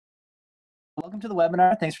Welcome to the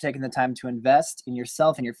webinar. Thanks for taking the time to invest in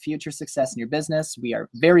yourself and your future success in your business. We are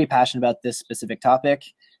very passionate about this specific topic.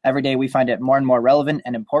 Every day we find it more and more relevant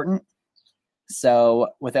and important. So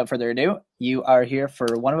without further ado, you are here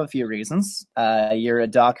for one of a few reasons. You're a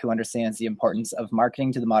doc who understands the importance of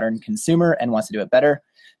marketing to the modern consumer and wants to do it better.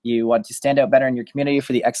 You want to stand out better in your community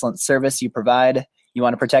for the excellent service you provide. You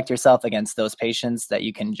want to protect yourself against those patients that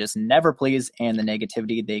you can just never please and the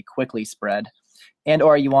negativity they quickly spread. And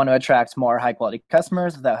or you want to attract more high quality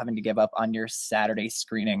customers without having to give up on your Saturday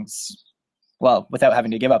screenings. Well, without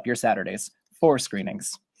having to give up your Saturdays for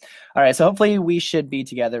screenings. All right, so hopefully we should be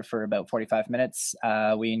together for about 45 minutes.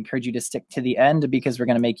 We encourage you to stick to the end because we're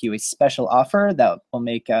going to make you a special offer that will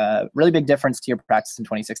make a really big difference to your practice in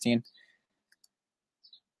 2016.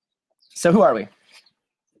 So who are we?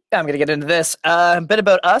 I'm going to get into this. A bit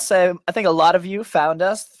about us. I think a lot of you found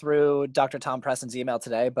us through Dr. Tom Preston's email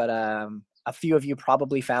today, but a few of you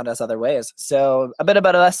probably found us other ways. So a bit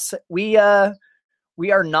about us. We are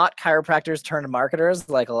not chiropractors turned marketers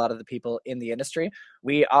like a lot of the people in the industry.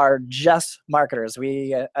 We are just marketers.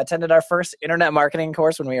 We attended our first internet marketing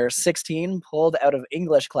course when we were 16, pulled out of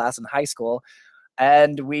English class in high school,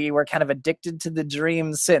 and we were kind of addicted to the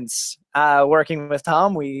dream since. Working with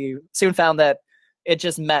Tom, we soon found that it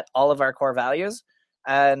just met all of our core values.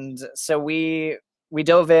 And so we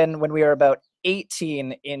dove in when we were about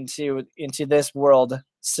 18 into this world.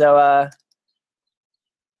 So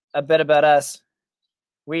a bit about us.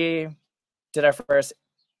 We did our first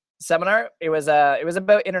seminar. It was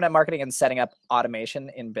about internet marketing and setting up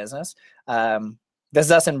automation in business. This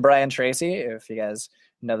is us and Brian Tracy. If you guys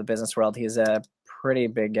know the business world, he's a pretty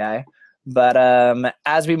big guy. But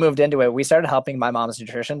as we moved into it, we started helping my mom's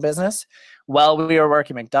nutrition business while we were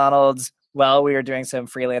working McDonald's, while we were doing some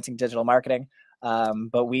freelancing digital marketing.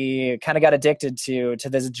 But we kind of got addicted to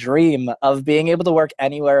this dream of being able to work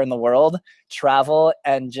anywhere in the world, travel,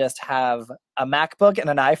 and just have a MacBook and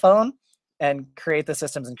an iPhone and create the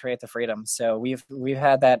systems and create the freedom. So we've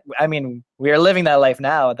had that. I mean, we are living that life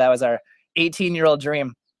now. That was our 18-year-old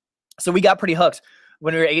dream. So we got pretty hooked.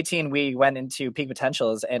 When we were 18, we went into Peak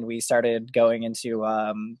Potentials and we started going into,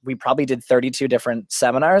 we probably did 32 different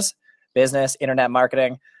seminars, business, internet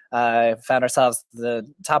marketing. Found ourselves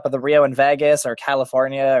the top of the Rio in Vegas or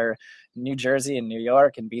California or New Jersey and New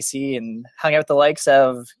York and BC, and hung out with the likes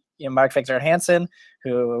of Mark Victor Hansen,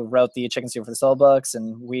 who wrote the Chicken Soup for the Soul books.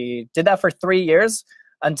 And we did that for 3 years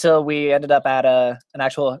until we ended up at an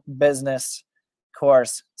actual business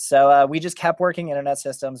course. So we just kept working internet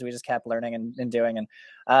systems. We just kept learning and doing. And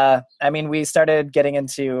I mean, we started getting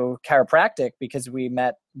into chiropractic because we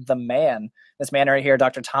met the man. This man right here,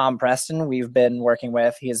 Dr. Tom Preston, we've been working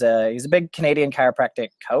with. He's a big Canadian chiropractic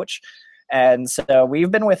coach. And so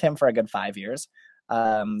we've been with him for a good 5 years.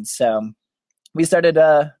 So we started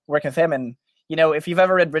working with him. And, if you've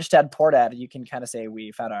ever read Rich Dad, Poor Dad, you can kind of say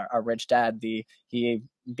we found our rich dad. He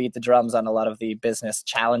beat the drums on a lot of the business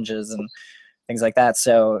challenges and things like that.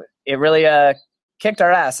 So it really kicked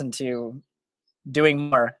our ass into doing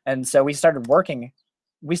more. And so we started working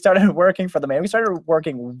for the man. We started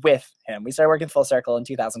working with him. We started working full circle in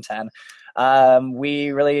 2010.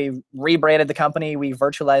 We really rebranded the company. We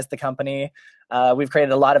virtualized the company. We've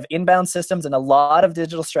created a lot of inbound systems and a lot of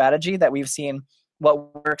digital strategy that we've seen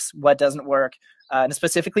what works, what doesn't work, and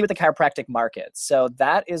specifically with the chiropractic market. So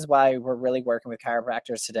that is why we're really working with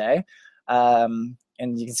chiropractors today.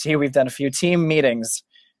 And you can see we've done a few team meetings,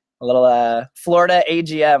 a little Florida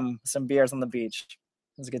AGM, some beers on the beach.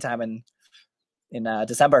 It was a good time in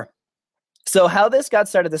December. So how this got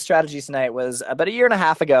started, the strategy tonight, was about a year and a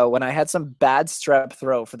half ago when I had some bad strep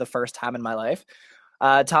throat for the first time in my life.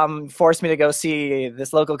 Tom forced me to go see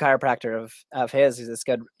this local chiropractor of his. He's this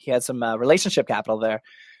good. He had some relationship capital there.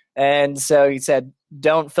 And so he said,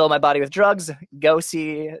 don't fill my body with drugs, go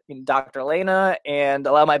see Dr. Elena and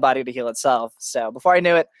allow my body to heal itself. So before I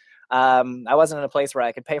knew it, I wasn't in a place where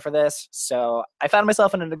I could pay for this. So I found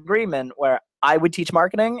myself in an agreement where I would teach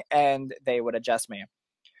marketing and they would adjust me.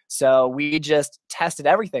 So we just tested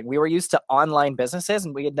everything. We were used to online businesses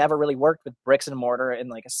and we had never really worked with bricks and mortar in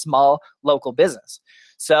like a small local business.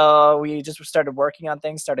 So we just started working on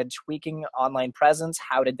things, started tweaking online presence.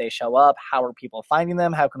 How did they show up? How are people finding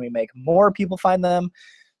them? How can we make more people find them?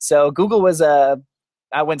 So Google was I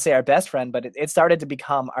wouldn't say our best friend, but it started to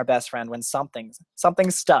become our best friend when something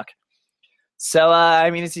stuck. So,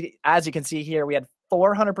 I mean, as you can see here, we had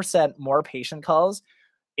 400% more patient calls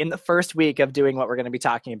in the first week of doing what we're going to be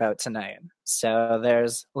talking about tonight. So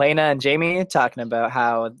there's Lena and Jamie talking about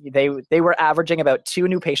how they were averaging about 2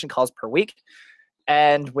 new patient calls per week.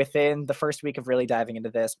 And within the first week of really diving into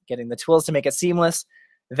this, getting the tools to make it seamless,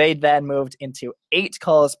 they then moved into 8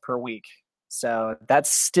 calls per week. So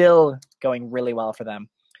that's still going really well for them.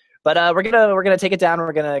 But we're gonna take it down.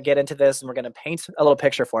 We're gonna get into this, and we're gonna paint a little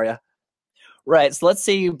picture for you. Right. So let's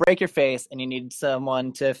say you break your face and you need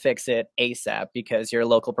someone to fix it ASAP because you're a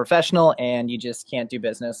local professional and you just can't do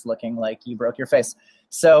business looking like you broke your face.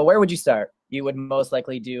 So where would you start? You would most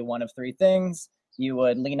likely do one of three things. You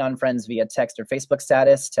would lean on friends via text or Facebook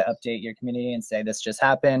status to update your community and say, this just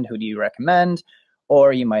happened. Who do you recommend?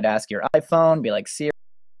 Or you might ask your iPhone, be like, Siri,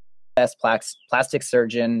 best plastic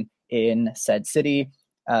surgeon in said city,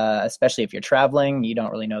 especially if you're traveling, you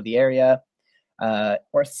don't really know the area.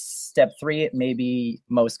 Or step three, maybe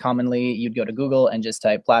most commonly, you'd go to Google and just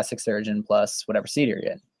type plastic surgeon plus whatever city you're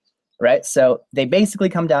in, right? So they basically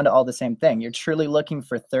come down to all the same thing. You're truly looking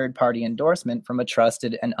for third-party endorsement from a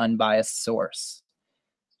trusted and unbiased source,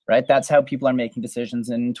 right? That's how people are making decisions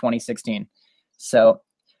in 2016. So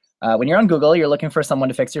when you're on Google, you're looking for someone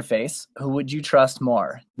to fix your face. Who would you trust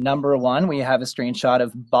more? Number one, we have a screenshot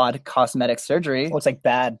of Bod Cosmetic Surgery. Looks like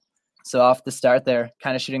bad. So off the start, they're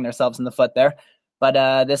kind of shooting themselves in the foot there.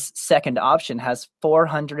 But this second option has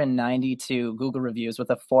 492 Google reviews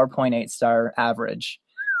with a 4.8 star average.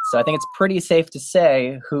 So I think it's pretty safe to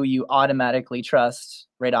say who you automatically trust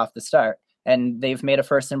right off the start. And they've made a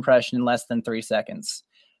first impression in less than 3 seconds,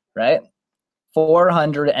 right?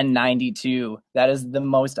 492. That is the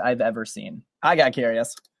most I've ever seen. I got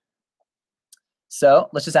curious. So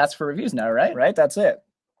let's just ask for reviews now, right? Right, that's it.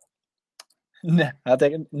 No, I'll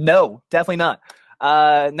take it. No, definitely not.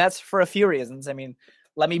 And that's for a few reasons. I mean,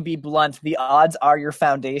 let me be blunt. The odds are your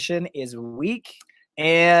foundation is weak.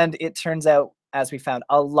 And it turns out, as we found,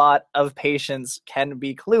 a lot of patients can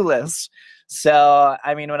be clueless. So,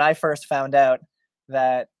 I mean, when I first found out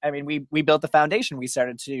that, I mean, we built the foundation, we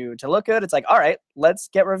started to look good. It's like, all right, let's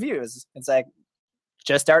get reviews. It's like,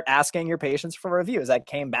 just start asking your patients for reviews. I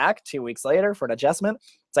came back 2 weeks later for an adjustment.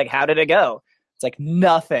 It's like, how did it go? It's like,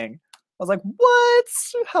 nothing. I was like, what?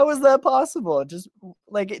 How is that possible? Just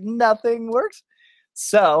like nothing works.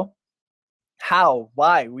 So how?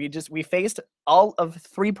 Why? We faced all of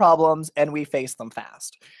three problems and we faced them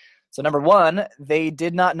fast. So number one, they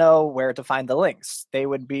did not know where to find the links. They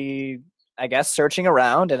would be, I guess, searching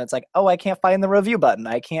around and it's like, oh, I can't find the review button.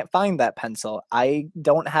 I can't find that pencil. I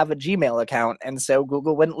don't have a Gmail account. And so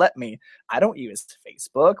Google wouldn't let me. I don't use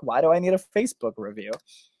Facebook. Why do I need a Facebook review?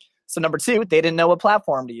 So number two, they didn't know what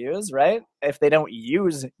platform to use, right? If they don't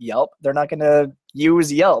use Yelp, they're not going to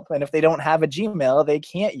use Yelp. And if they don't have a Gmail, they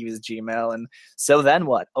can't use Gmail. And so then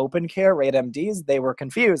what? OpenCare, RateMDs, they were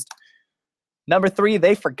confused. Number three,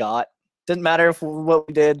 they forgot. Didn't matter if what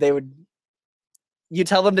we did, you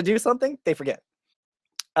tell them to do something, they forget.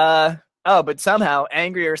 But somehow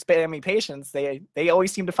angry or spammy patients, they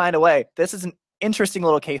always seem to find a way. This is an interesting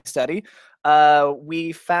little case study.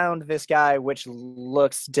 We found this guy, which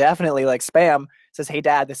looks definitely like spam. Says, hey,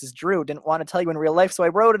 Dad, this is Drew. Didn't want to tell you in real life, so I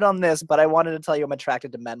wrote it on this, but I wanted to tell you I'm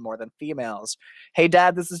attracted to men more than females. Hey,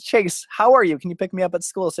 Dad, this is Chase. How are you? Can you pick me up at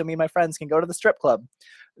school so me and my friends can go to the strip club?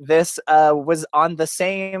 This was on the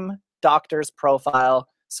same doctor's profile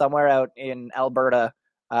somewhere out in Alberta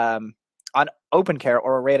on OpenCare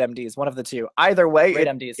or RateMDs, one of the two. Either way,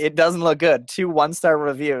 it doesn't look good. 2 1-star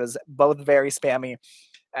reviews, both very spammy.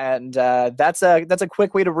 And that's a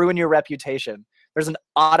quick way to ruin your reputation. There's an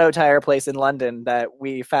auto tire place in London that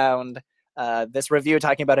we found this review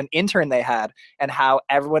talking about an intern they had and how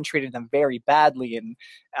everyone treated them very badly,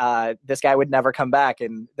 and this guy would never come back.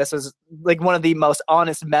 And this was like one of the most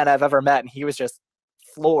honest men I've ever met, and he was just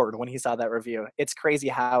floored when he saw that review. It's crazy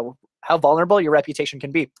how vulnerable your reputation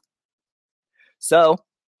can be. So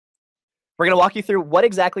we're going to walk you through what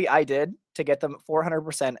exactly I did to get them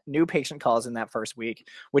 400% new patient calls in that first week,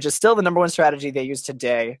 which is still the number one strategy they use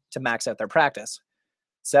today to max out their practice.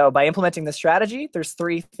 So by implementing this strategy, there's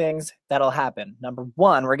 3 things that'll happen. Number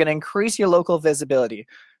one, we're going to increase your local visibility.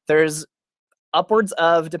 There's upwards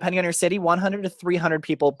of, depending on your city, 100 to 300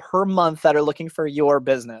 people per month that are looking for your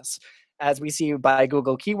business, as we see by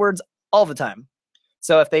Google keywords all the time.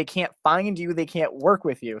 So if they can't find you, they can't work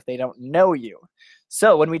with you if they don't know you.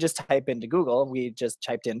 So when we just type into Google, we just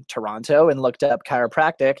typed in Toronto and looked up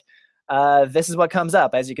chiropractic. This is what comes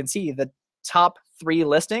up. As you can see, the top 3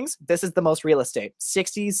 listings, this is the most real estate.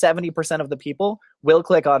 60-70% of the people will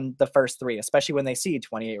click on the first 3, especially when they see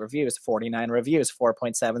 28 reviews, 49 reviews,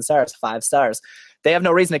 4.7 stars, 5 stars. They have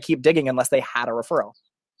no reason to keep digging unless they had a referral.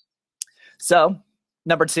 So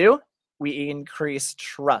number 2, we increase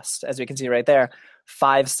trust. As we can see right there,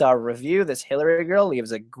 5-star review. This Hillary girl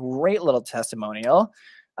leaves a great little testimonial.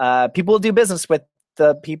 People will do business with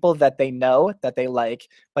the people that they know, that they like,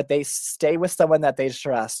 but they stay with someone that they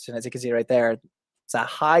trust. And as you can see right there, it's a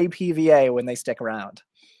high PVA when they stick around.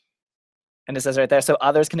 And it says right there, so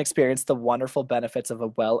others can experience the wonderful benefits of a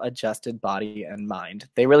well-adjusted body and mind.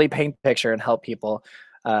 They really paint the picture and help people.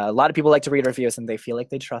 A lot of people like to read reviews and they feel like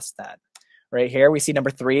they trust that. Right here, we see number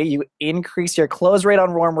 3, you increase your close rate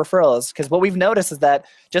on warm referrals. Because what we've noticed is that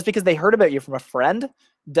just because they heard about you from a friend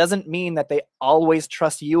doesn't mean that they always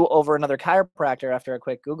trust you over another chiropractor after a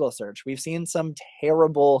quick Google search. We've seen some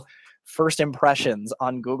terrible first impressions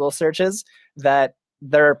on Google searches that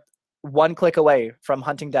they're one click away from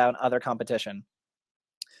hunting down other competition.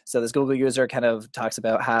 So this Google user kind of talks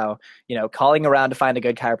about how, calling around to find a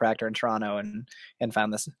good chiropractor in Toronto and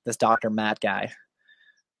found this Dr. Matt guy.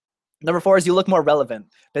 Number 4 is you look more relevant.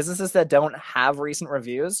 Businesses that don't have recent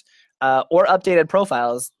reviews or updated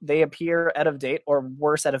profiles, they appear out of date or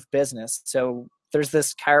worse, out of business. So there's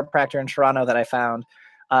this chiropractor in Toronto that I found,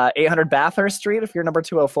 800 Bathurst Street. If you're number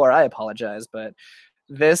 204, I apologize, but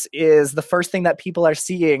this is the first thing that people are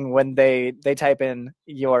seeing when they type in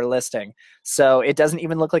your listing. So it doesn't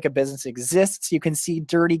even look like a business exists. You can see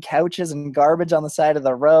dirty couches and garbage on the side of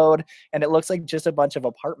the road, and it looks like just a bunch of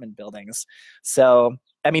apartment buildings. So,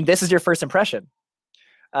 this is your first impression.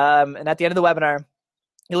 And at the end of the webinar,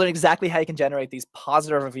 you'll learn exactly how you can generate these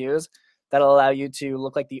positive reviews that'll allow you to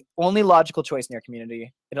look like the only logical choice in your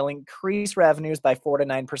community. It'll increase revenues by 4 to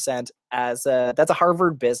 9%. That's a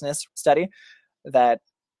Harvard business study, that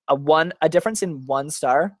a difference in 1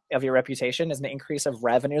 star of your reputation is an increase of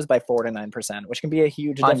revenues by 4 to 9%, which can be a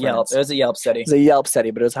huge difference. On Yelp. It was a Yelp study. It was a Yelp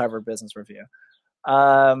study, but it was Harvard Business Review.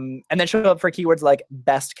 And then show up for keywords like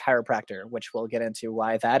best chiropractor, which we'll get into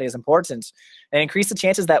why that is important, and increase the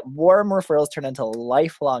chances that warm referrals turn into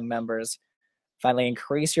lifelong members. Finally,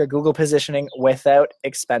 increase your Google positioning without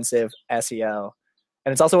expensive SEO.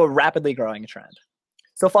 And it's also a rapidly growing trend.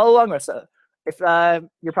 So follow along with us. If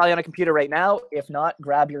you're probably on a computer right now, if not,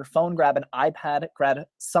 grab your phone, grab an iPad, grab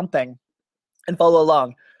something, and follow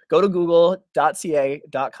along. Go to google.ca.com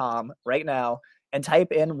right now and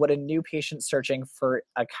type in what a new patient searching for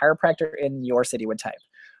a chiropractor in your city would type.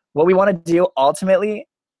 What we want to do ultimately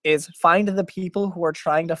is find the people who are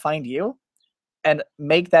trying to find you and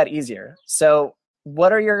make that easier. So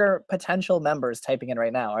what are your potential members typing in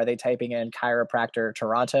right now? Are they typing in chiropractor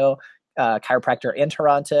Toronto, chiropractor in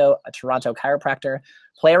Toronto, a Toronto chiropractor?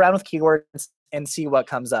 Play around with keywords and see what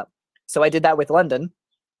comes up. So I did that with London,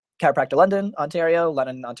 chiropractor London, Ontario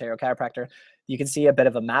chiropractor. You can see a bit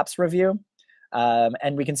of a maps review.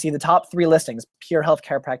 And we can see the top 3 listings: Pure Health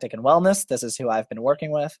Chiropractic and Wellness. This is who I've been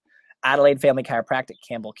working with. Adelaide Family Chiropractic,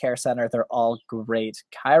 Campbell Care Center. They're all great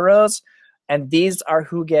chiros. And these are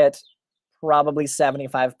who get probably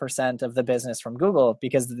 75% of the business from Google,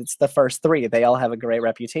 because it's the first 3. They all have a great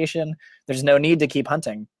reputation. There's no need to keep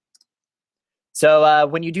hunting. So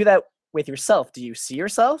when you do that with yourself, do you see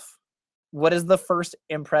yourself? What is the first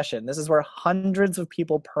impression? This is where hundreds of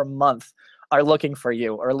people per month are looking for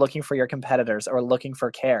you, or looking for your competitors, or looking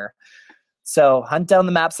for care. So hunt down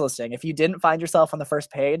the maps listing. If you didn't find yourself on the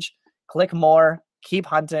first page, click more, keep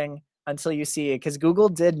hunting until you see it, because Google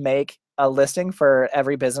did make a listing for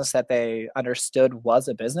every business that they understood was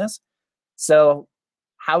a business. So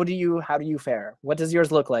how do you fare? What does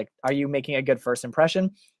yours look like? Are you making a good first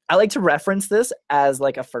impression? I like to reference this as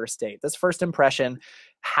like a first date. This first impression,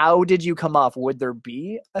 how did you come off? Would there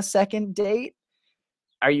be a second date?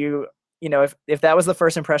 Are you, if that was the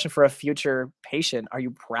first impression for a future patient, are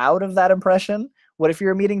you proud of that impression? What if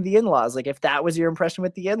you're meeting the in-laws? Like, if that was your impression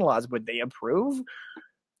with the in-laws, would they approve?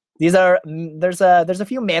 There's a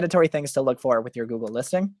few mandatory things to look for with your Google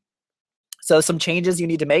listing. So some changes you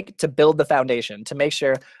need to make to build the foundation, to make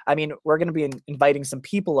sure, we're going to be inviting some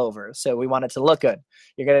people over, so we want it to look good.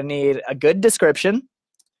 You're going to need a good description.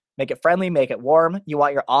 Make it friendly, make it warm. You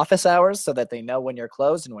want your office hours so that they know when you're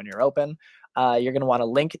closed and when you're open. You're going to want to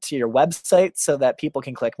link to your website so that people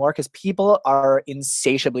can click more, because people are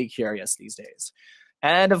insatiably curious these days.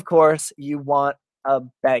 And of course, you want a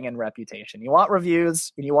banging reputation. You want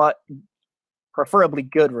reviews, and you want preferably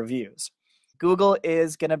good reviews. Google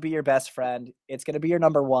is going to be your best friend. It's going to be your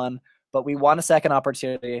number 1, but we want a second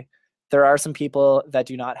opportunity. There are some people that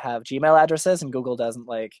do not have Gmail addresses, and Google doesn't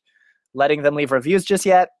like letting them leave reviews just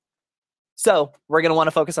yet. So we're going to want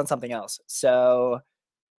to focus on something else. So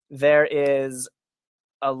there is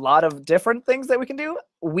a lot of different things that we can do.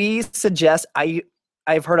 We suggest,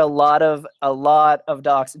 I've heard a lot of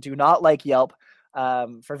docs do not like Yelp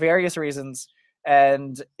for various reasons.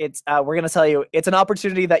 And it's we're going to tell you, it's an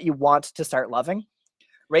opportunity that you want to start loving.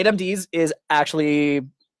 RateMDs is actually,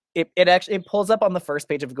 it pulls up on the first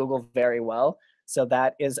page of Google very well. So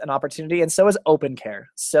that is an opportunity, and so is Open Care.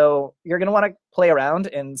 So you're going to want to play around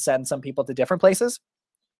and send some people to different places.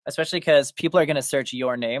 especially because people are going to search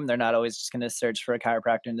your name. They're not always just going to search for a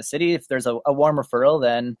chiropractor in the city. If there's a warm referral,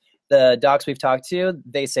 then the docs we've talked to,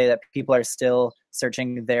 they say that people are still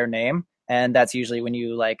searching their name. And that's usually when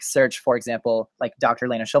you like search, for example, like Dr.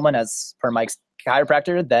 Lena Schulman as per Mike's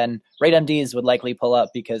chiropractor, then RateMDs would likely pull up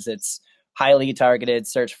because it's highly targeted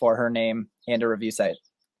search for her name and a review site.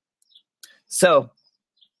 So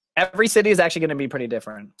every city is actually going to be pretty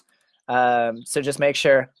different. So just make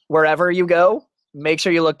sure wherever you go, make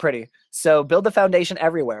sure you look pretty. So build the foundation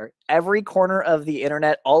everywhere, every corner of the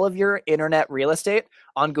internet, all of your internet real estate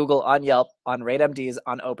on Google, on Yelp, on RateMDs,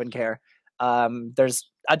 on OpenCare. There's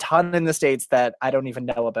a ton in the States that I don't even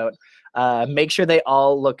know about. Make sure they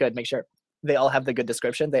all look good. Make sure they all have the good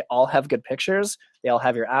description. They all have good pictures. They all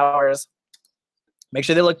have your hours. Make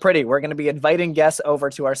sure they look pretty. We're going to be inviting guests over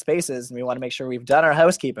to our spaces, and we want to make sure we've done our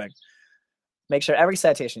housekeeping. Make sure every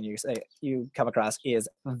citation you come across is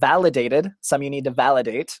validated. Some you need to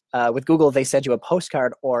validate. With Google, they send you a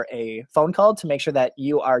postcard or a phone call to make sure that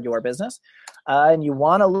you are your business. And you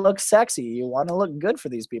want to look sexy. You want to look good for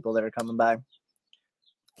these people that are coming by.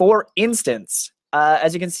 For instance,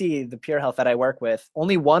 as you can see, the Pure Health that I work with,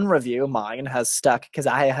 only one review, mine, has stuck because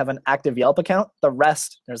I have an active Yelp account. The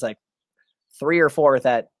rest, there's like 3 or 4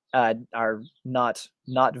 that are not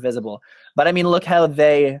visible. But I mean, look how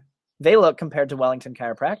they look compared to Wellington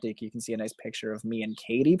Chiropractic. You can see a nice picture of me and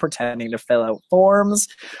Katie pretending to fill out forms.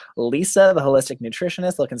 Lisa, the holistic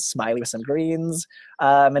nutritionist, looking smiley with some greens.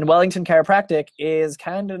 And Wellington Chiropractic is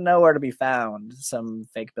kind of nowhere to be found. Some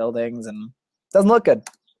fake buildings and doesn't look good.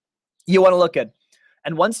 You want to look good.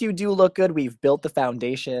 And once you do look good, we've built the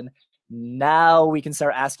foundation. Now we can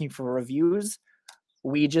start asking for reviews.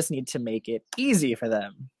 We just need to make it easy for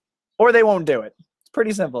them, or they won't do it. It's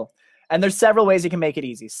pretty simple. And there's several ways you can make it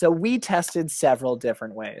easy. So we tested several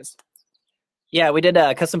different ways. Yeah, we did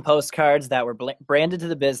custom postcards that were branded to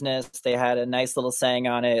the business. They had a nice little saying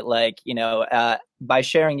on it, like, by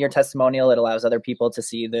sharing your testimonial, it allows other people to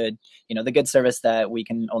see the good service that we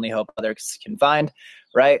can only hope others can find,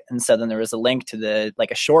 right? And so then there was a link to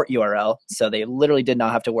a short URL. So they literally did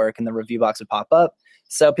not have to work, and the review box would pop up.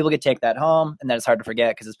 So people could take that home, and then it's hard to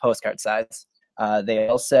forget because it's postcard size. We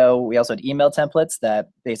also had email templates that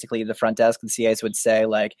basically the front desk and CAs would say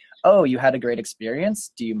like, oh, you had a great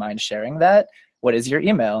experience. Do you mind sharing that? What is your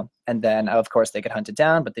email? And then of course they could hunt it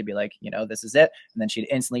down, but they'd be like, this is it. And then she'd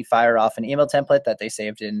instantly fire off an email template that they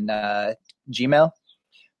saved in Gmail,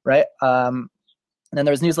 right? And then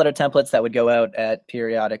there was newsletter templates that would go out at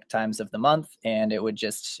periodic times of the month, and it would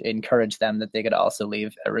just encourage them that they could also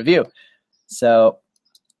leave a review. So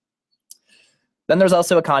then there's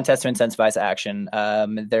also a contest to incentivize action.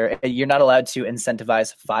 You're not allowed to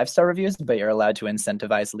incentivize 5-star reviews, but you're allowed to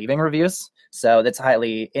incentivize leaving reviews. So that's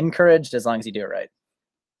highly encouraged as long as you do it right.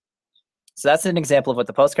 So that's an example of what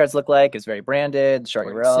the postcards look like. It's very branded, short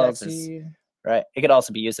URLs. Right. It could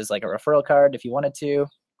also be used as like a referral card if you wanted to.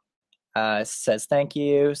 Says thank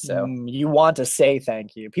you. So you want to say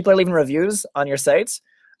thank you. People are leaving reviews on your sites,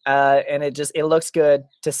 and it looks good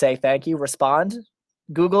to say thank you. Respond.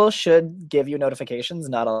 Google should give you notifications.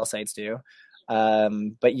 Not all sites do.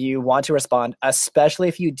 But you want to respond, especially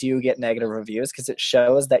if you do get negative reviews, because it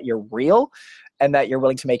shows that you're real and that you're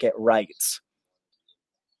willing to make it right.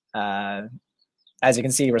 As you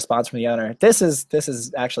can see, response from the owner. This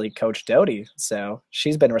is actually Coach Doty. So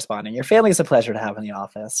she's been responding. Your family is a pleasure to have in the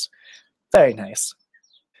office. Very nice.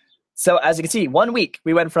 So as you can see, 1 week,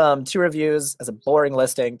 we went from 2 reviews as a boring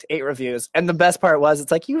listing to 8 reviews. And the best part was,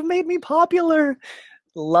 it's like, you've made me popular.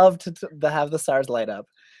 Love to have the stars light up.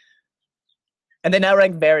 And they now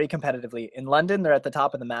rank very competitively. In London, they're at the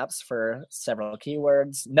top of the maps for several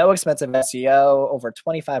keywords. No expensive SEO, over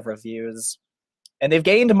 25 reviews. And they've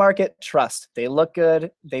gained market trust. They look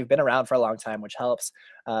good. They've been around for a long time, which helps.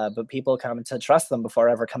 But people come to trust them before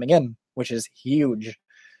ever coming in, which is huge.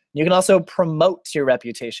 You can also promote your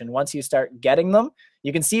reputation. Once you start getting them,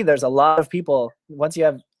 you can see there's a lot of people. Once you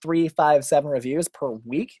have 3, 5, 7 reviews per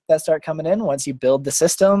week that start coming in, once you build the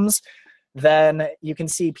systems, then you can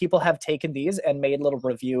see people have taken these and made little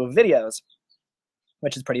review videos,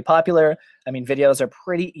 which is pretty popular. I mean, videos are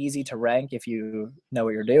pretty easy to rank if you know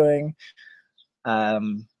what you're doing.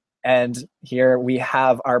 And here we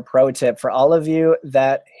have our pro tip for all of you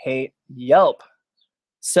that hate Yelp.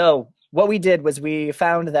 So what we did was we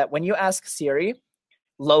found that when you ask Siri,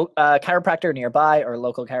 chiropractor nearby, or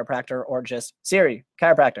local chiropractor, or just Siri,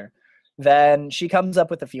 chiropractor, then she comes up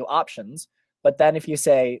with a few options. But then if you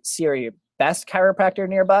say, Siri, best chiropractor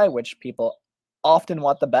nearby, which people often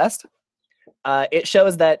want the best, it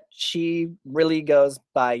shows that she really goes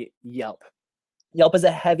by Yelp. Yelp is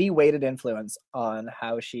a heavy weighted influence on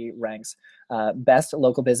how she ranks best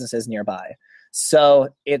local businesses nearby. So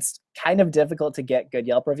it's kind of difficult to get good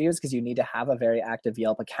Yelp reviews because you need to have a very active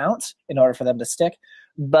Yelp account in order for them to stick,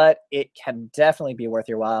 but it can definitely be worth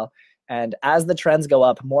your while. And as the trends go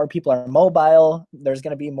up, more people are mobile, there's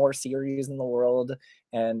going to be more series in the world,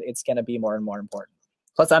 and it's going to be more and more important.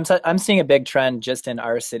 Plus, I'm seeing a big trend just in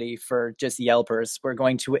our city for just Yelpers. We're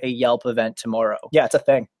going to a Yelp event tomorrow. Yeah, it's a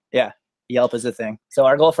thing. Yeah, Yelp is a thing. So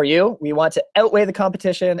our goal for you, we want to outweigh the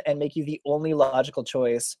competition and make you the only logical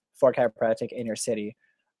choice for chiropractic in your city.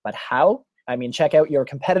 But how? I mean, check out your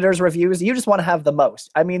competitors' reviews. You just want to have the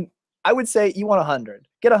most. I mean, I would say you want 100.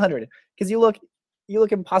 Get 100 because you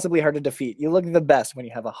look impossibly hard to defeat. You look the best when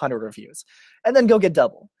you have 100 reviews. And then go get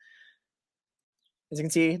double. As you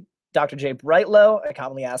can see, Dr. J. Brightlow, I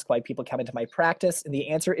commonly ask why people come into my practice, and the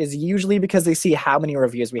answer is usually because they see how many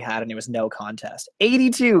reviews we had and it was no contest.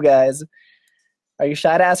 82, guys. Are you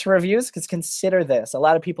shy to ask for reviews? Because consider this. A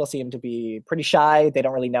lot of people seem to be pretty shy. They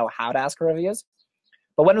don't really know how to ask for reviews.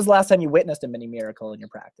 But when was the last time you witnessed a mini miracle in your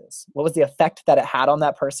practice? What was the effect that it had on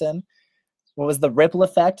that person? What was the ripple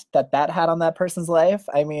effect that had on that person's life?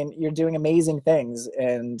 I mean, you're doing amazing things,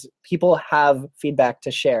 and people have feedback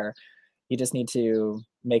to share. You just need to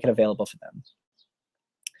make it available for them.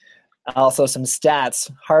 Also, some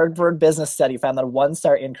stats. Harvard Business Study found that a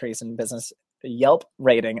 1-star increase in business Yelp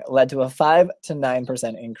rating led to a 5 to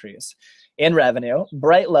 9% increase in revenue.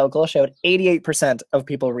 Bright Local showed 88% of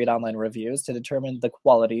people read online reviews to determine the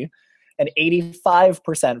quality, and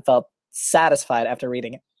 85% felt satisfied after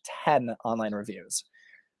reading 10 online reviews.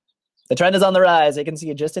 The trend is on the rise. You can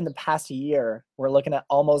see just in the past year, we're looking at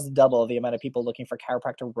almost double the amount of people looking for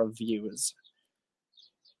chiropractor reviews.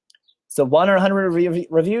 So 1 or 100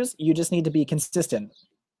 reviews, you just need to be consistent.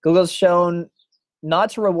 Google's shown not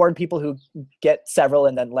to reward people who get several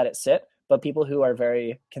and then let it sit, but people who are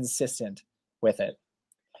very consistent with it.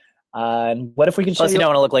 And what if we can show Plus, you don't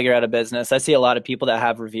want to look like you're out of business. I see a lot of people that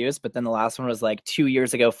have reviews, but then the last one was like 2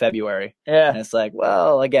 years ago, February. Yeah. And it's like,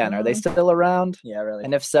 well, again, are they still around? Yeah, really.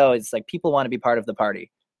 And if so, it's like people want to be part of the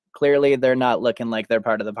party. Clearly, they're not looking like they're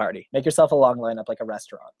part of the party. Make yourself a long lineup like a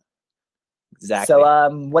restaurant. Exactly. So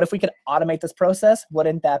what if we could automate this process?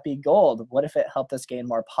 Wouldn't that be gold? What if it helped us gain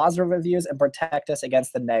more positive reviews and protect us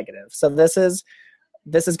against the negative? So this is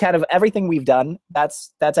kind of everything we've done.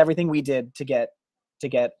 That's everything we did to get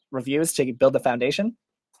reviews, to build the foundation.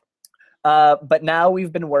 But now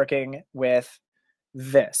we've been working with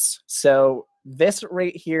this. So this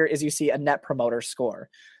right here is, you see, a net promoter score.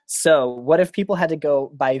 So what if people had to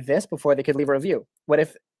go by this before they could leave a review? What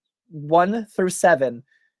if 1 through 7,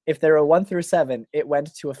 if there were 1 through 7, it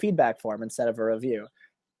went to a feedback form instead of a review?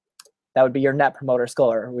 That would be your net promoter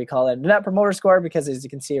score. We call it a net promoter score because, as you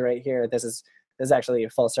can see right here, this is actually a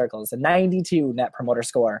full circle. It's a 92 net promoter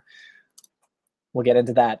score. We'll get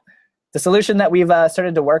into that. The solution that we've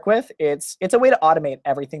started to work with, it's a way to automate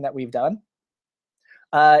everything that we've done.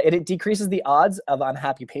 It decreases the odds of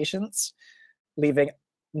unhappy patients leaving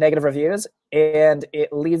negative reviews, and it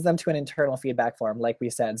leads them to an internal feedback form, like we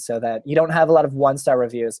said, so that you don't have a lot of 1-star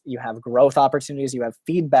reviews. You have growth opportunities. You have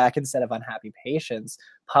feedback instead of unhappy patients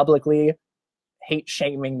publicly hate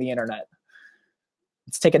shaming the internet.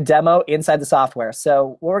 Let's take a demo inside the software.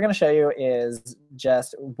 So what we're going to show you is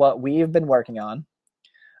just what we've been working on.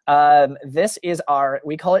 This is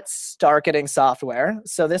we call it STARketing software.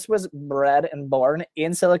 So this was bred and born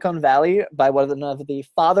in Silicon Valley by one of the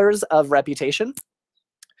fathers of reputation.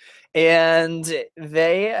 And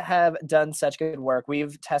they have done such good work.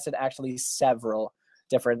 We've tested actually several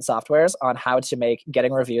different softwares on how to make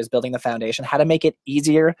getting reviews, building the foundation, how to make it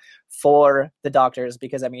easier for the doctors.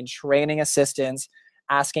 Because, I mean, training assistants,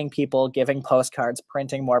 asking people, giving postcards,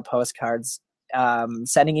 printing more postcards,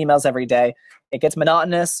 sending emails every day. It gets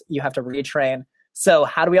monotonous. You have to retrain. So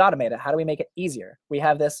how do we automate it? How do we make it easier? We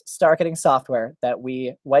have this STARketing software that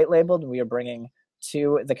we white labeled and we are bringing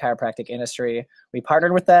to the chiropractic industry. We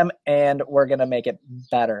partnered with them and we're going to make it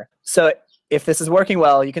better. So if this is working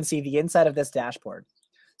well, you can see the inside of this dashboard.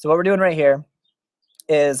 So what we're doing right here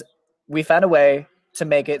is we found a way to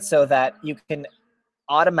make it so that you can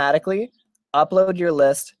automatically upload your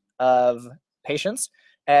list of patients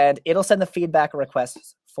and it'll send the feedback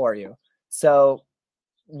requests for you. So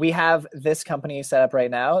we have this company set up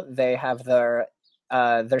right now. They have their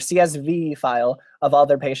CSV file of all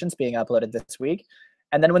their patients being uploaded this week.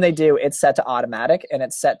 And then when they do, it's set to automatic and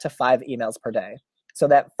it's set to 5 emails per day. So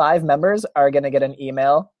that 5 members are going to get an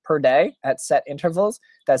email per day at set intervals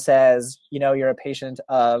that says, you know, you're a patient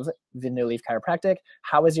of the New Leaf Chiropractic.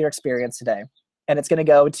 How was your experience today? And it's going to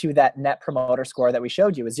go to that net promoter score that we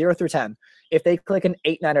showed you, a 0 through 10. If they click an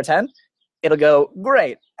 8, 9, or 10, it'll go,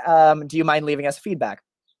 great. Do you mind leaving us feedback?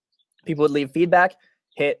 People would leave feedback,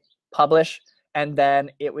 hit publish, and then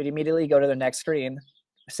it would immediately go to the next screen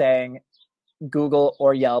saying, Google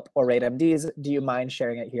or Yelp or RateMDs, do you mind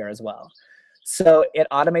sharing it here as well? So it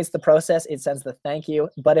automates the process. It sends the thank you.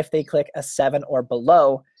 But if they click a 7 or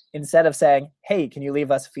below, instead of saying, hey, can you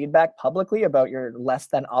leave us feedback publicly about your less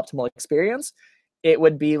than optimal experience? It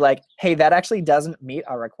would be like, hey, that actually doesn't meet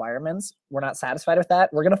our requirements. We're not satisfied with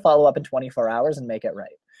that. We're going to follow up in 24 hours and make it right.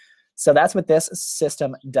 So that's what this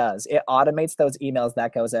system does. It automates those emails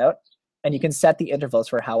that goes out, and you can set the intervals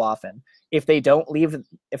for how often. If they don't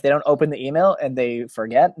open the email and they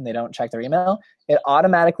forget and they don't check their email, it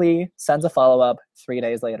automatically sends a follow-up 3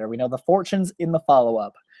 days later. We know the fortune's in the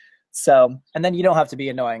follow-up. So, and then you don't have to be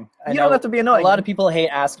annoying. You don't have to be annoying. A lot of people hate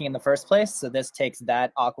asking in the first place, so this takes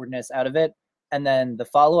that awkwardness out of it. And then the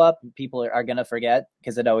follow-up, people are going to forget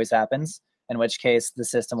because it always happens, in which case the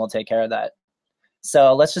system will take care of that.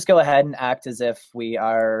 So let's just go ahead and act as if we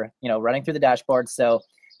are, running through the dashboard. So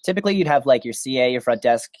typically you'd have like your CA, your front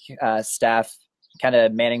desk staff kind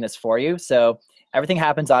of manning this for you. So everything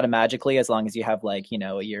happens automatically as long as you have like, you've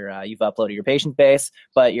uploaded your patient base,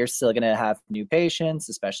 but you're still going to have new patients,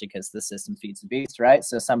 especially because the system feeds the beast, right?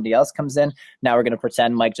 So somebody else comes in. Now we're going to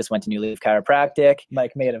pretend Mike just went to New Leaf Chiropractic.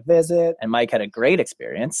 Mike made a visit. And Mike had a great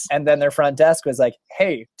experience. And then their front desk was like,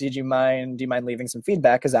 hey, do you mind leaving some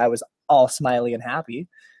feedback? Because I was all smiley and happy.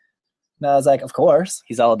 And I was like, of course.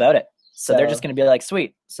 He's all about it. So they're just going to be like,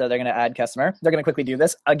 sweet. So they're going to add customer. They're going to quickly do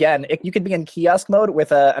this. Again, you could be in kiosk mode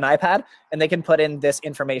with an iPad, and they can put in this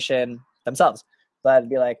information themselves. But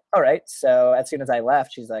it'd be like, all right. So as soon as I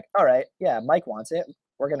left, she's like, all right, yeah, Mike wants it.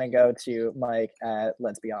 We're going to go to Mike at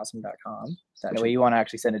letsbeawesome.com. No way, you want to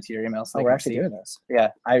actually send it to your email. So we're actually doing this. Yeah.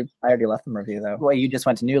 I already left them a review, though. Well, you just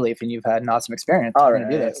went to New Leaf, and you've had an awesome experience. All right.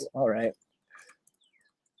 Do this. All right.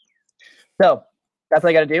 So that's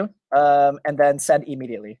what I got to do. And then send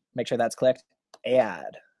immediately. Make sure that's clicked.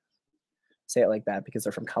 Add. Say it like that because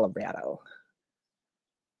they're from Colorado.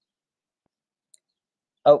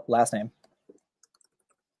 Oh, last name.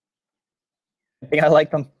 I think I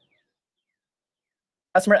like them.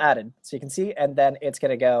 Customer added. So you can see, and then it's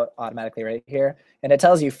going to go automatically right here. And it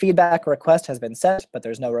tells you feedback request has been sent, but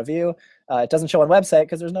there's no review. It doesn't show on website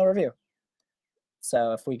because there's no review.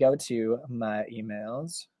 So if we go to my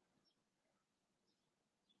emails.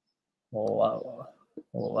 Whoa.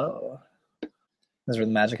 This is where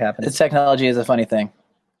the magic happens. The technology is a funny thing.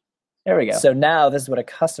 There we go. So now this is what a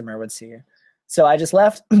customer would see. So I just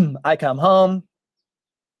left. I come home.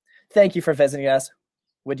 Thank you for visiting us.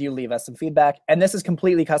 Would you leave us some feedback? And this is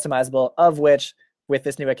completely customizable, of which with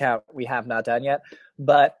this new account we have not done yet.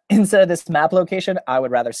 But instead of this map location, I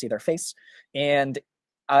would rather see their face. And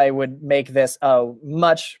I would make this a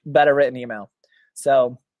much better written email.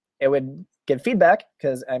 So it would get feedback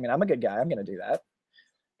because, I'm a good guy. I'm going to do that.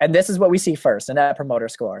 And this is what we see first, a net promoter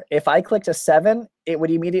score. If I clicked a 7, it would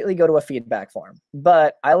immediately go to a feedback form.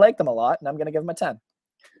 But I like them a lot, and I'm going to give them a 10.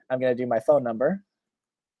 I'm going to do my phone number.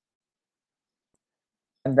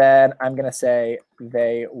 And then I'm going to say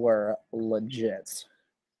they were legit.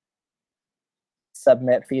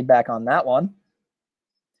 Submit feedback on that one.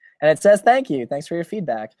 And it says, thank you. Thanks for your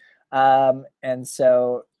feedback. And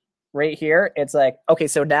so right here, it's like, okay,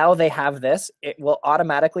 so now they have this. It will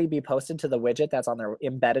automatically be posted to the widget that's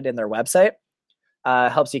embedded in their website.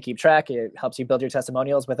 Helps you keep track. It helps you build your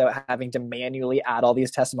testimonials without having to manually add all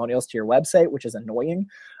these testimonials to your website, which is annoying.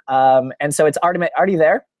 And so it's already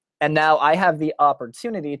there. And now I have the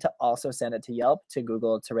opportunity to also send it to Yelp, to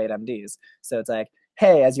Google, to RateMDs. So it's like,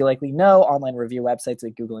 hey, as you likely know, online review websites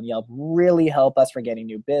like Google and Yelp really help us for getting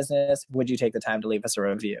new business. Would you take the time to leave us a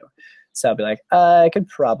review? So I'll be like, I could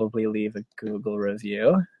probably leave a Google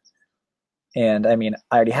review. And I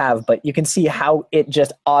already have, but you can see how it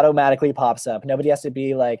just automatically pops up. Nobody has to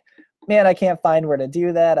be like, man, I can't find where to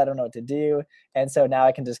do that. I don't know what to do. And so now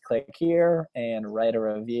I can just click here and write a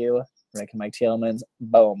review. Rick and Mike Tealman's,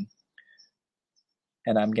 boom.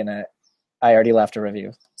 And I already left a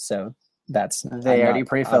review. So they already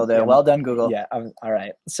pre-filled it. Well done, Google. Yeah. All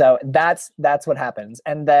right. So that's what happens.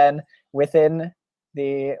 And then within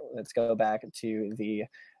let's go back to the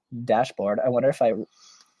dashboard. I wonder if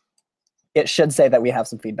it should say that we have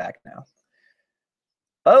some feedback now.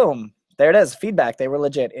 Boom. There it is. Feedback. They were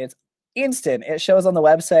legit. It's instant. It shows on the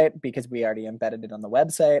website because we already embedded it on the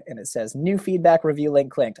website, and it says new feedback review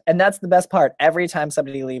link clicked. And that's the best part. Every time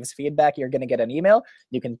somebody leaves feedback, you're going to get an email.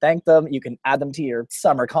 You can thank them. You can add them to your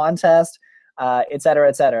summer contest, et cetera,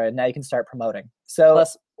 et cetera. And now you can start promoting. So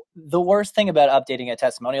plus, the worst thing about updating a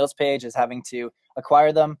testimonials page is having to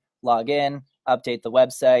acquire them, log in, update the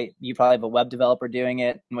website. You probably have a web developer doing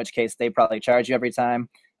it, in which case they probably charge you every time.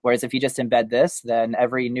 Whereas if you just embed this, then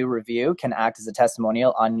every new review can act as a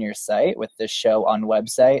testimonial on your site with the show on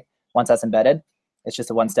website. Once that's embedded, it's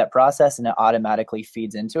just a one-step process and it automatically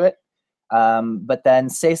feeds into it. But then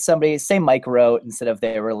say Mike wrote, instead of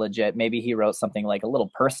they were legit, maybe he wrote something like a little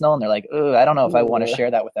personal and they're like, oh, I don't know if I want to share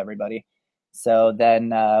that with everybody. So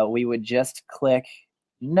then we would just click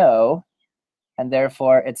no, and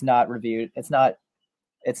therefore it's not reviewed. It's not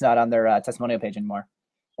on their testimonial page anymore.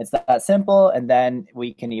 It's that simple. And then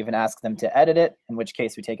we can even ask them to edit it, in which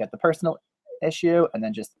case we take out the personal issue and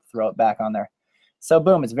then just throw it back on there. So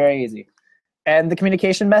boom, it's very easy. And the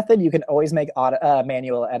communication method, you can always make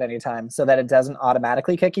manual at any time so that it doesn't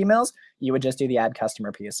automatically kick emails. You would just do the add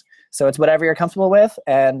customer piece. So it's whatever you're comfortable with,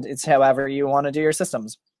 and it's however you want to do your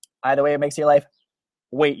systems. Either way, it makes your life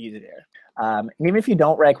way easier. Even if you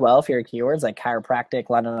don't rank well for your keywords like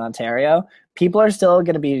chiropractic, London, Ontario, people are still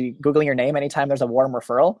going to be Googling your name anytime there's a warm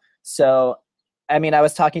referral. So, I mean, I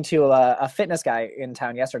was talking to a fitness guy in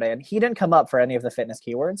town yesterday, and he didn't come up for any of the fitness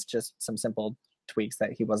keywords, just some simple tweaks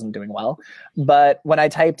that he wasn't doing well. But when I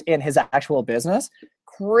typed in his actual business,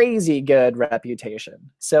 crazy good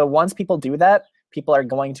reputation. So once people do that, people are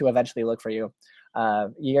going to eventually look for you.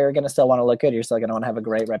 You're going to still want to look good. You're still going to want to have a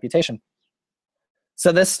great reputation.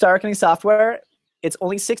 So this STARketing software, it's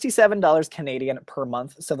only $67 Canadian per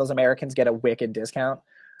month. So those Americans get a wicked discount.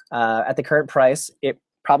 At the current price, it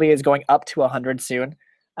probably is going up to $100 soon.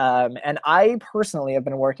 And I personally have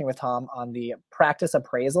been working with Tom on the practice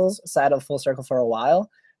appraisals side of Full Circle for a while.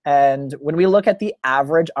 And when we look at the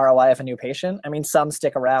average ROI of a new patient, I mean, some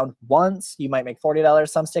stick around once, you might make $40,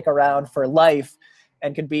 some stick around for life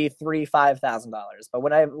and could be $3,000, $5,000. But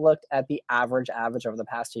when I looked at the average over the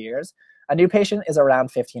past 2 years, a new patient is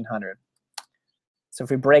around $1,500. So if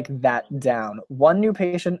we break that down, one new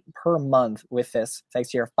patient per month with this, thanks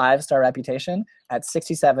to your 5-star reputation at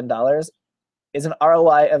 $67, is an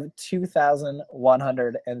ROI of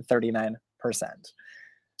 2,139%.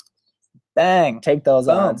 Bang, take those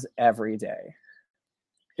odds every day.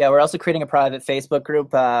 Yeah, we're also creating a private Facebook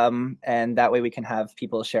group, and that way we can have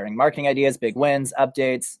people sharing marketing ideas, big wins,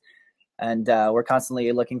 updates, and we're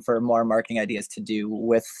constantly looking for more marketing ideas to do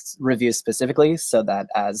with reviews specifically, so that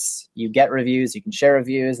as you get reviews, you can share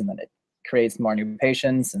reviews, and then it creates more new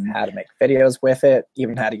patients, and how to make videos with it,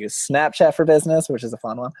 even how to use Snapchat for business, which is a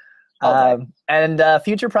fun one. And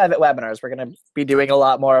future private webinars, we're going to be doing a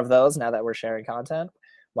lot more of those now that we're sharing content.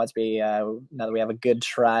 Now that we have a good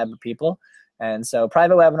tribe of people. And so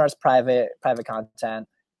private webinars, private content,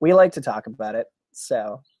 we like to talk about it.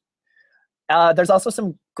 So there's also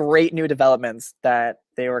some great new developments that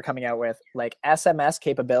they were coming out with, like SMS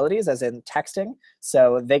capabilities, as in texting.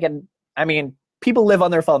 So they can, I mean, people live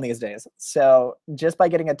on their phone these days. So just by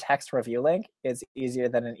getting a text review link, it's easier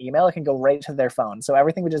than an email. It can go right to their phone. So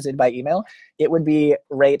everything we just did by email, it would be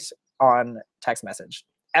right on text message.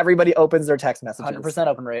 Everybody opens their text messages. 100%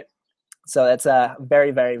 open rate. So that's a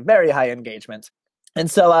very, very, very high engagement. And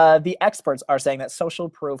so the experts are saying that social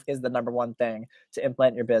proof is the #1 thing to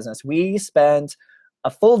implement your business. We spent a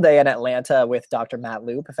full day in Atlanta with Dr. Matt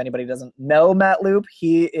Loop. If anybody doesn't know Matt Loop,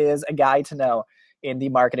 he is a guy to know in the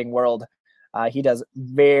marketing world. He does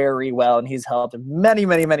very well, and he's helped many,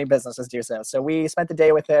 many, many businesses do so. So we spent the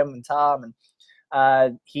day with him and Tom,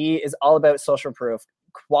 and he is all about social proof,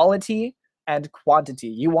 quality and quantity.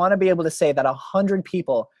 You want to be able to say that 100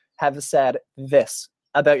 people have said this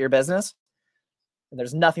about your business.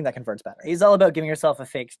 There's nothing that converts better. He's all about giving yourself a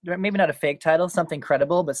fake, maybe not a fake title, something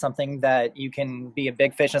credible, but something that you can be a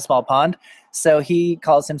big fish in a small pond. So he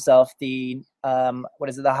calls himself the,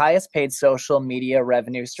 the highest paid social media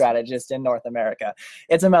revenue strategist in North America.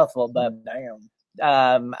 It's a mouthful, but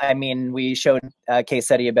I mean, we showed a case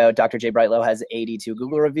study about Dr. Jay Brightlow has 82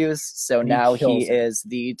 Google reviews. So now he is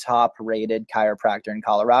the top rated chiropractor in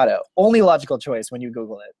Colorado. Only logical choice when you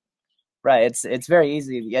Google it. Right. It's very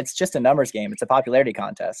easy. It's just a numbers game. It's a popularity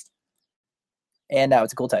contest. And now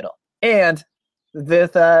it's a cool title. And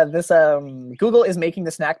this Google is making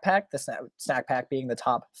the snack pack, snack pack being the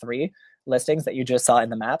top 3 listings that you just saw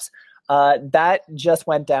in the maps. That just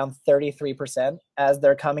went down 33% as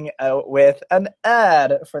they're coming out with an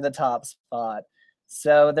ad for the top spot.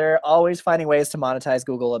 So they're always finding ways to monetize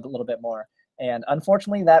Google a little bit more. And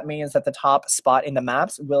unfortunately, that means that the top spot in the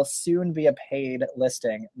maps will soon be a paid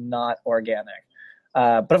listing, not organic.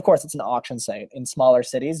 But of course, it's an auction site. In smaller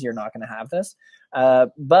cities, you're not going to have this.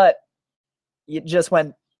 But it just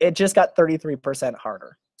got 33%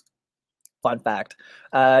 harder. Fun fact.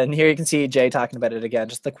 And here you can see Jay talking about it again.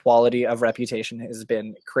 Just the quality of reputation has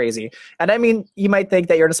been crazy. And I mean, you might think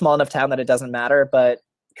that you're in a small enough town that it doesn't matter, but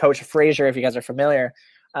Coach Frazier, if you guys are familiar.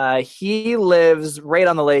 He lives right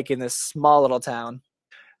on the lake in this small little town.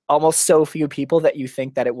 Almost so few people that you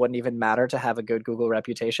think that it wouldn't even matter to have a good Google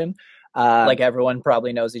reputation. Like everyone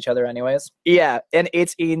probably knows each other anyways. Yeah, and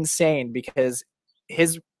it's insane because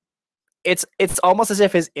it's almost as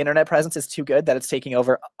if his internet presence is too good that it's taking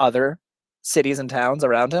over other cities and towns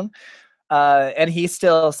around him. And he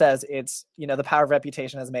still says it's, the power of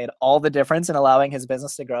reputation has made all the difference in allowing his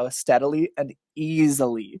business to grow steadily and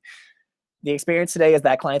easily. The experience today is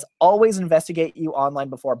that clients always investigate you online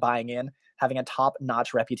before buying in. Having a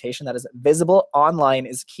top-notch reputation that is visible online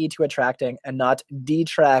is key to attracting and not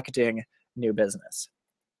detracting new business.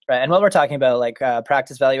 Right. And what we're talking about, like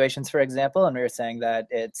practice valuations, for example, and we were saying that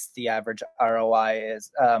it's the average ROI is,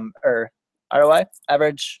 or ROI,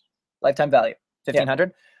 average lifetime value, 1,500.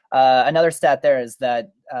 Yeah. Another stat there is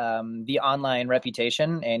that the online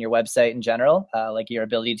reputation and your website in general, like your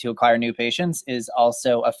ability to acquire new patients, is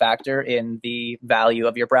also a factor in the value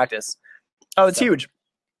of your practice. Oh, it's huge.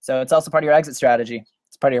 So it's also part of your exit strategy.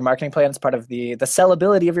 It's part of your marketing plan. It's part of the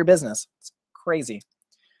sellability of your business. It's crazy.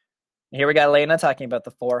 Here we got Elena talking about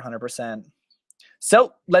the 400%.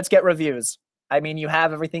 So let's get reviews. I mean, you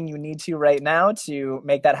have everything you need to right now to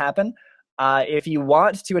make that happen. If you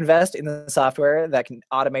want to invest in the software that can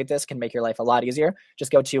automate this, can make your life a lot easier,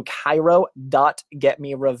 just go to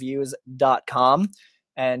chiro.getmereviews.com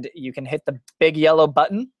and you can hit the big yellow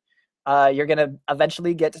button. You're going to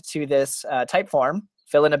eventually get to this type form.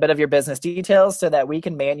 Fill in a bit of your business details so that we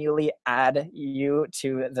can manually add you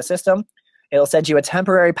to the system. It'll send you a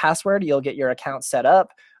temporary password. You'll get your account set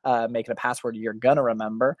up, make it a password you're going to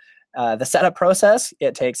remember. The setup process,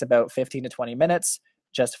 it takes about 15 to 20 minutes.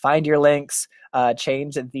 Just find your links,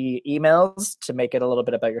 change the emails to make it a little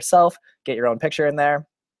bit about yourself, get your own picture in there.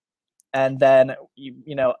 And then,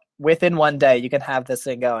 within one day, you can have this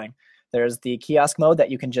thing going. There's the kiosk mode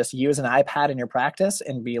that you can just use an iPad in your practice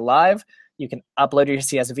and be live. You can upload your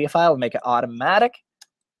CSV file and make it automatic.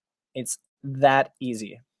 It's that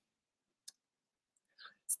easy.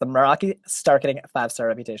 It's the Meraki STARketing 5-star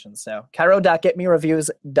reputation. So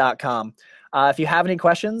chiro.getmereviews.com. If you have any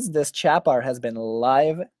questions, this chat bar has been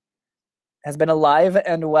alive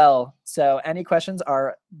and well. So any questions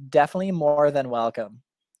are definitely more than welcome.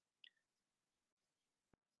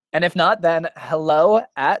 And if not, then hello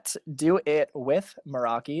at Do It With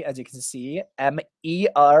Meraki, as you can see, Meraki.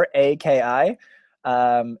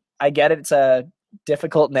 I get it, it's a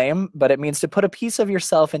difficult name, but it means to put a piece of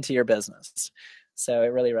yourself into your business. So it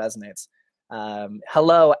really resonates.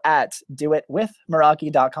 Hello at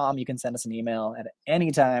doitwithmeraki.com. You can send us an email at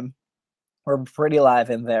any time. We're pretty live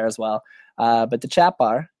in there as well. But the chat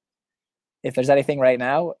bar, if there's anything right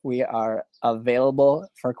now, we are available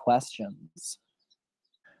for questions.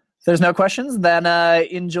 If there's no questions, then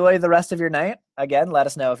enjoy the rest of your night. Again, let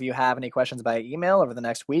us know if you have any questions by email over the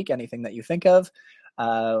next week, anything that you think of.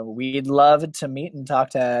 We'd love to meet and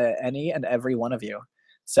talk to any and every one of you.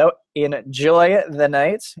 So enjoy the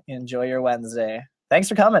night. Enjoy your Wednesday. Thanks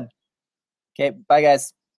for coming. Okay, bye,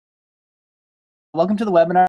 guys. Welcome to the webinar.